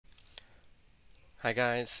Hi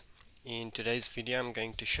guys, in today's video I'm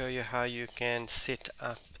going to show you how you can set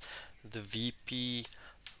up the VP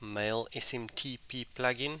Mail SMTP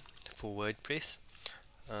plugin for WordPress.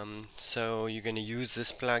 So you're going to use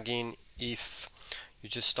this plugin if you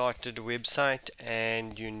just started a website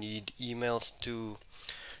and you need emails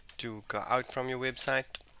to go out from your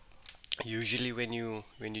website. Usually when you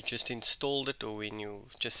just installed it or when you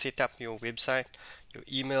just set up your website, your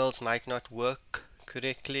emails might not work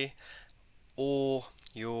correctly, or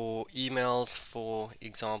your emails, for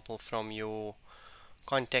example, from your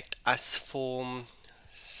contact us form.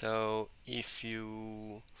 So if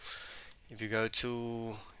you go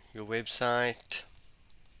to your website,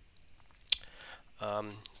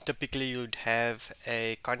 typically you'd have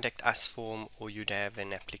a contact us form, or you'd have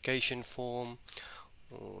an application form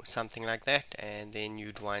or something like that, and then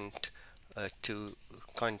you'd want to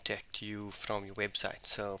contact you from your website.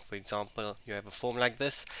 So for example, you have a form like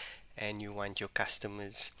this and you want your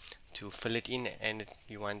customers to fill it in, and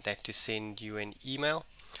you want that to send you an email.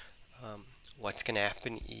 What's going to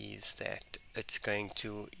happen is that it's going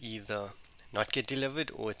to either not get delivered,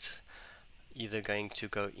 or it's either going to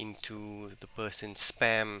go into the person's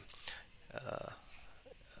spam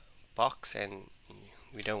box, and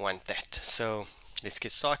we don't want that. So let's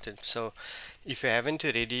get started. So if you haven't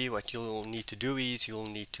already, what you'll need to do is you'll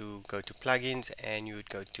need to go to plugins, and you would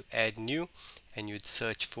go to add new, and you'd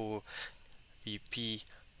search for VP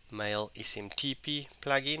Mail SMTP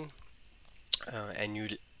plugin,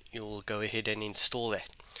 and you'll go ahead and install that.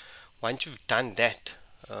 Once you've done that,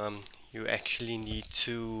 you actually need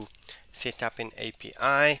to set up an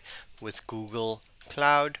API with Google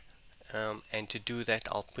Cloud, and to do that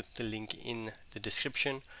I'll put the link in the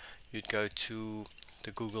description. You'd go to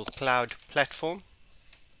the Google Cloud platform,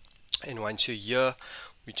 and once you're here,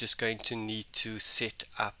 we're just going to need to set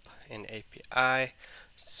up an API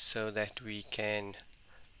so that we can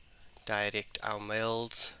direct our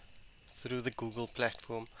mails through the Google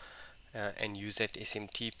platform, and use that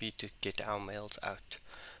SMTP to get our mails out.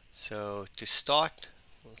 So to start,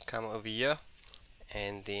 we'll come over here,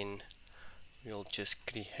 and then we'll just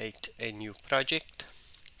create a new project.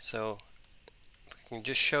 So I can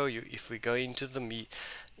just show you, if we go into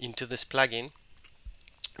this plugin,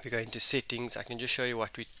 if we go into settings, I can just show you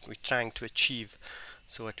what we're trying to achieve.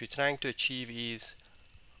 So what we're trying to achieve is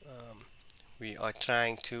we're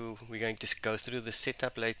going to go through the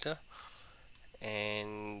setup later,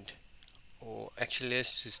 or actually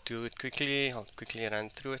let's just do it quickly. I'll quickly run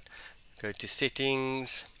through it. Go to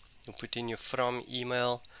settings, you'll put in your from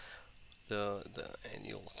email, and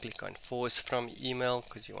you'll click on force from email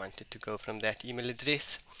because you want it to go from that email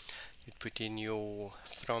address. You put in your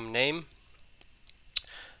from name.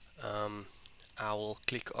 I will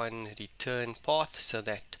click on return path so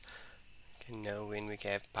that you can know when we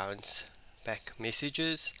have bounce back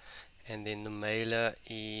messages. And then the mailer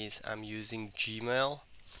is, I'm using Gmail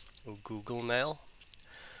or Google Mail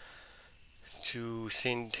to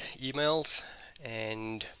send emails.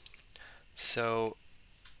 And so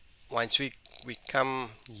once we come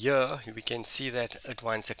here, we can see that it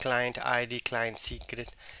wants a client ID, client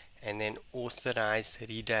secret, and then authorized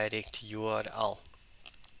redirect URL.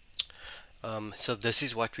 So this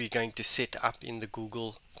is what we're going to set up in the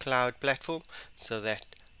Google Cloud platform so that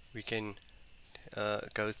we can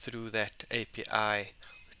go through that API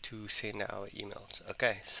to send our emails.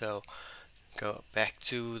 Okay, so go back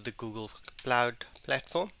to the Google Cloud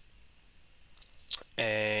platform,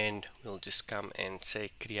 and we'll just come and say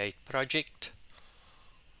create project.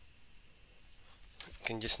 You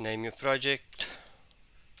can just name your project.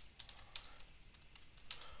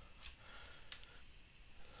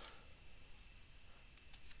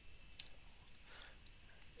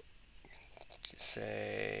 Just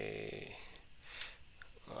say,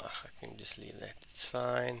 I can just leave that, it's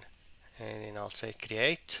fine. And then I'll say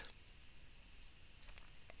create.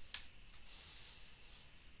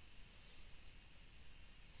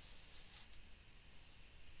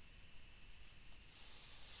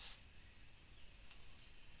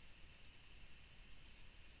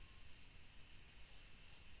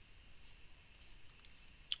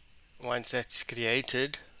 Once that's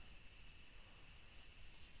created,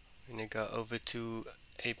 I'm going to go over to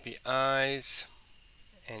APIs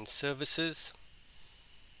and services.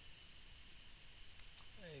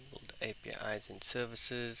 Enabled APIs and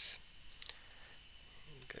services.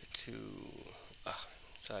 Go to,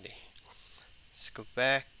 sorry, let's go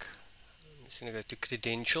back. I'm just going to go to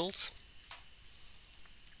credentials.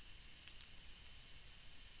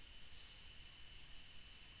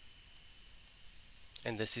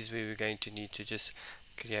 And this is where we're going to need to just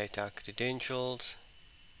create our credentials.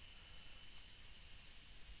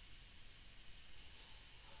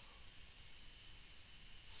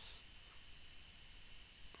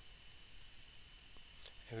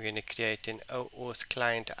 create an OAuth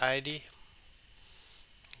client ID.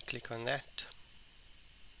 Click on that.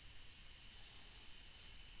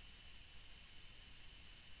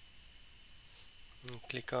 And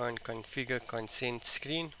click on configure consent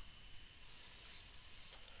screen.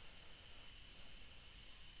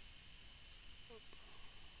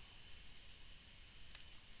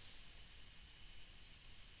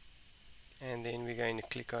 And then we're going to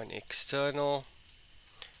click on external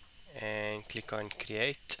and click on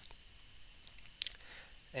create.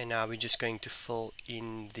 And now we're just going to fill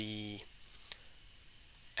in the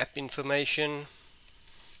app information.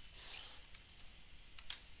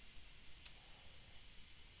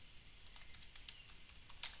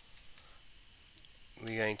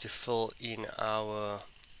 We're going to fill in our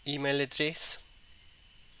email address.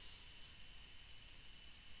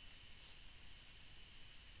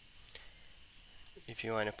 If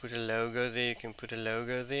you want to put a logo there, you can put a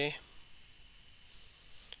logo there.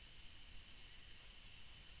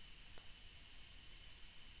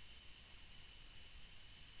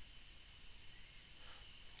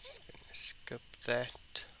 Skip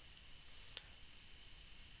that.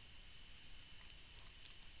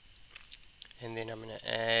 And then I'm going to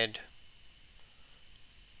add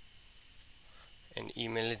an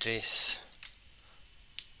email address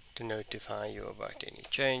to notify you about any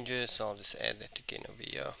changes. So I'll just add that again over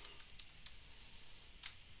here.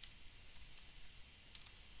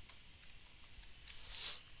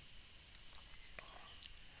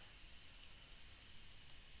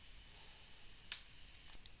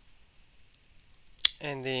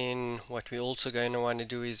 And then what we're also going to want to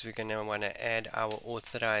do is we're going to want to add our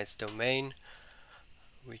authorized domain,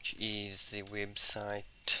 which is the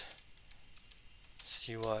website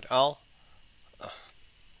URL.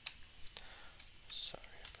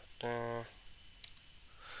 Sorry about that.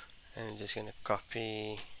 And I'm just going to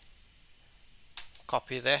copy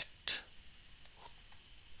that.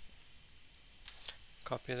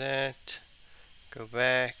 Copy that. Go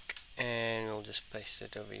back and we'll just paste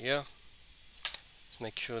it over here. Just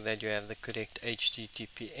make sure that you have the correct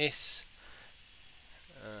HTTPS.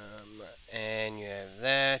 And you have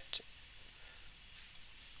that.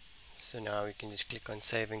 So now we can just click on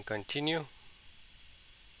save and continue.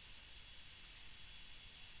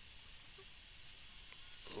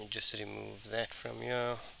 You just remove that from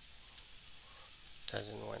here.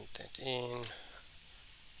 Doesn't want that in.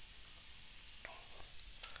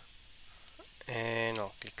 And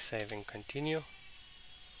I'll click save and continue.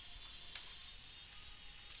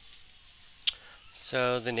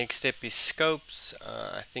 So the next step is scopes.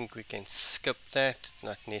 I think we can skip that,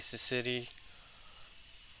 not necessary.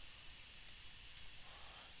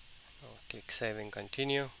 I'll click save and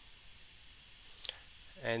continue.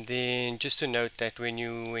 And then just to note that when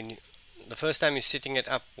you the first time you're setting it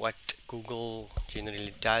up, what Google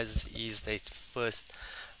generally does is they first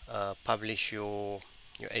publish your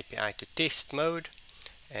API to test mode,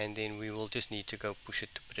 and then we will just need to go push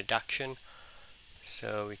it to production.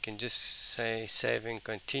 So we can just say save and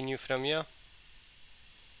continue from here.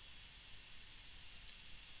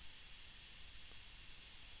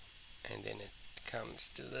 And then it comes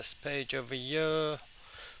to this page over here.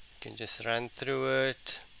 We can just run through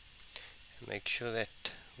it and make sure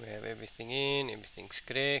that we have everything in, everything's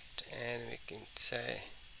correct, and we can say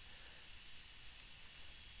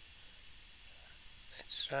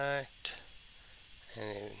that's right,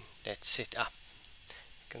 and then that's set up. We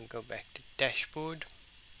can go back to dashboard,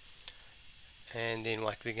 and then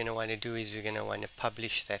what we're going to want to do is we're going to want to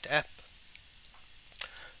publish that app.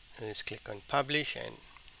 So let's click on publish and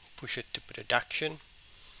push it to production.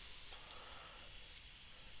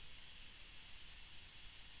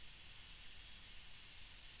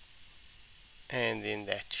 And then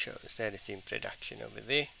that shows that it's in production over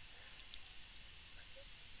there.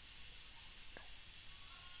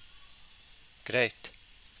 Great.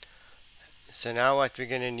 So now what we're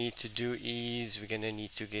going to need to do is we're going to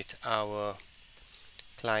need to get our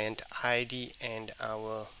client ID and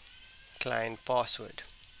our client password.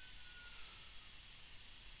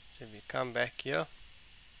 So we come back here.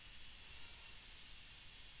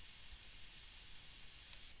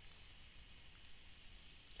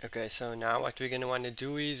 Okay, so now what we're going to want to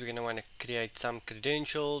do is we're going to want to create some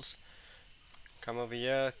credentials. Come over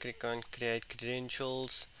here, click on create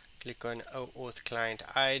credentials, click on OAuth client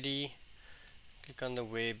ID, click on the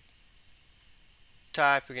web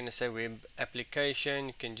type. We're going to say web application.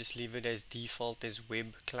 You can just leave it as default as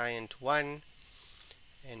web client 1.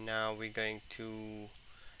 And now we're going to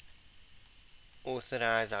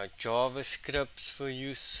authorize our JavaScripts for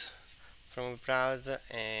use from a browser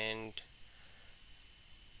and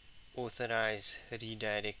authorize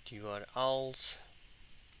redirect URLs.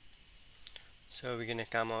 So we're going to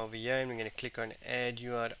come over here and we're going to click on add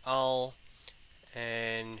URL,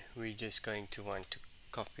 and we're just going to want to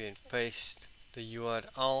copy and paste the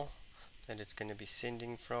URL that it's going to be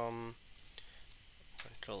sending from.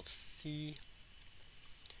 Control C,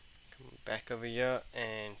 come back over here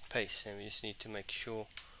and paste, and we just need to make sure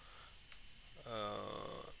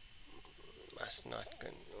must not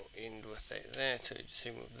end with that, so just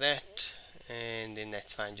remove that, and then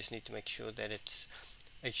that's fine. Just need to make sure that it's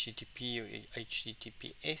HTTP or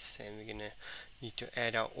HTTPS, and we're gonna need to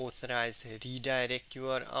add our authorized redirect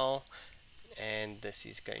URL, and this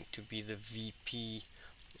is going to be the VP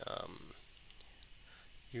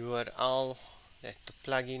URL that the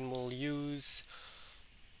plugin will use.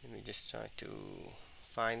 Let me just try to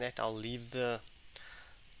find that. I'll leave the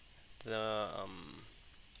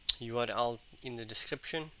URL in the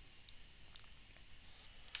description.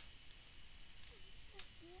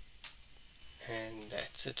 And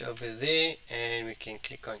that's it over there, and we can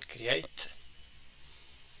click on create.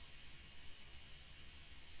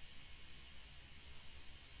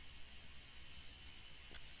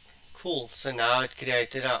 Cool, so now it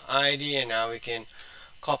created our ID, and now we can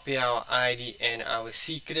copy our ID and our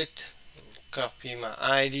secret. Copy my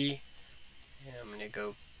ID, and I'm going to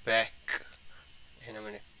go back and I'm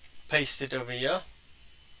going to paste it over here,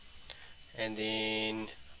 and then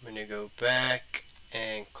I'm going to go back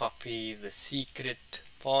and copy the secret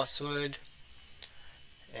password,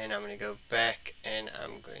 and I'm going to go back and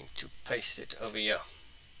I'm going to paste it over here,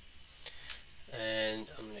 and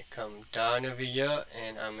I'm going to come down over here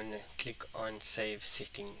and I'm going to click on save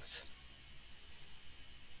settings.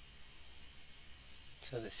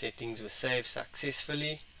 So the settings were saved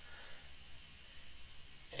successfully,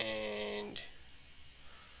 and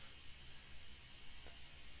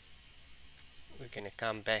we're going to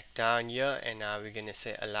come back down here, and now we're going to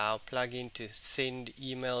say allow plugin to send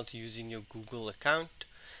emails using your Google account.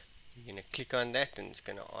 We're going to click on that, and it's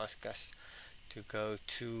going to ask us to go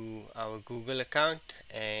to our Google account,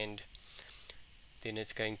 and then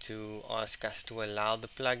it's going to ask us to allow the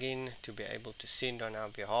plugin to be able to send on our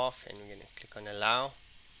behalf, and we're going to click on allow.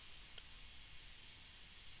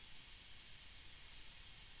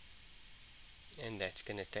 And that's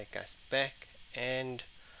going to take us back, and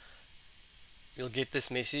you'll get this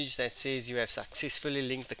message that says you have successfully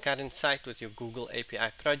linked the current site with your Google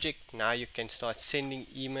API project. Now you can start sending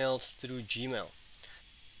emails through Gmail.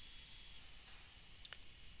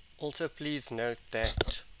 Also, please note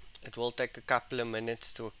that it will take a couple of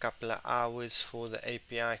minutes to a couple of hours for the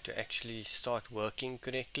API to actually start working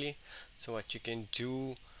correctly. So what you can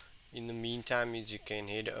do in the meantime is you can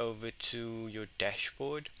head over to your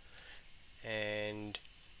dashboard, and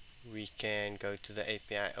we can go to the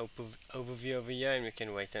API overview over here, and we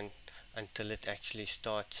can wait until it actually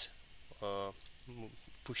starts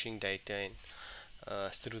pushing data in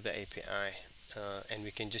through the API, and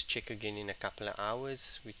we can just check again in a couple of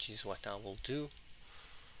hours, which is what I will do,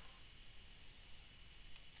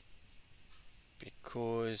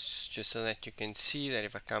 because just so that you can see that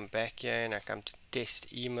if I come back here and I come to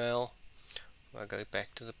test email, I go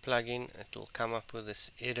back to the plugin, it will come up with this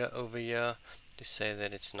error over here to say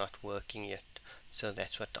that it's not working yet. So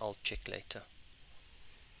that's what I'll check later.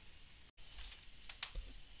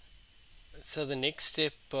 So the next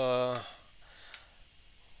step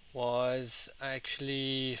was I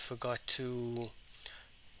actually forgot to,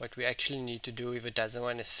 what we actually need to do if it doesn't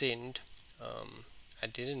want to send, I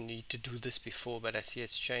didn't need to do this before, but I see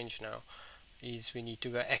it's changed now, is we need to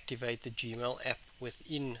go activate the Gmail app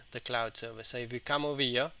within the cloud server. So if we come over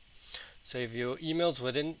here, so if your emails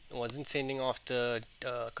wasn't sending after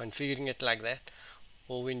configuring it like that,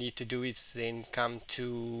 all we need to do is then come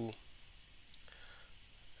to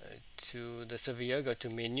the server, go to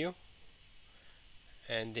menu,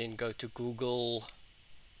 and then go to Google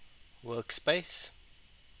Workspace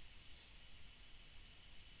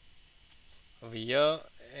over here,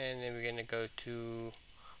 and then we're going to go to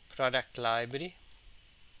product library,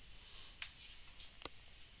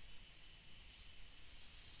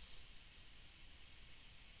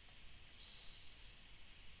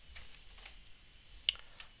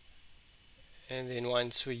 and then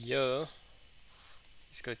once we're here,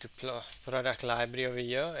 let's go to product library over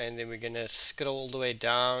here, and then we're going to scroll all the way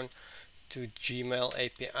down to Gmail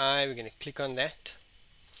API. We're going to click on that,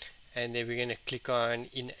 and then we're going to click on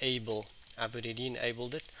enable. I've already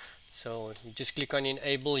enabled it, so you just click on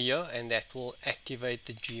enable here, and that will activate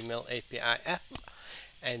the Gmail API app,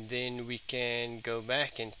 and then we can go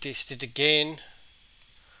back and test it again,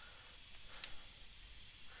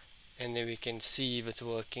 and then we can see if it's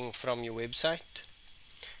working from your website.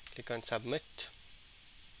 Click on submit,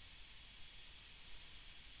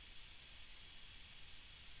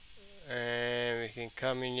 can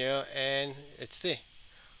come in here and it's there.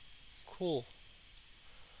 Cool.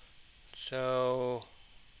 So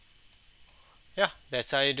yeah,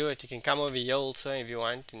 that's how you do it. You can come over here also if you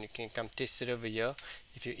want, and you can come test it over here.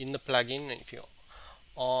 If you're in the plugin, and if you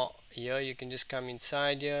are here, you can just come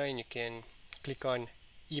inside here and you can click on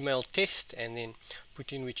email test and then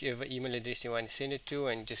put in whichever email address you want to send it to,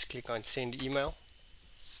 and just click on send email,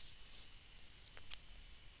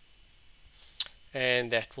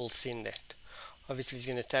 and that will send that. Obviously it's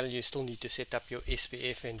going to tell you still need to set up your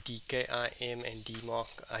SPF and DKIM and DMARC.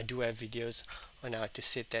 I do have videos on how to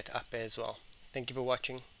set that up as well. Thank you for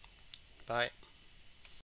watching. Bye.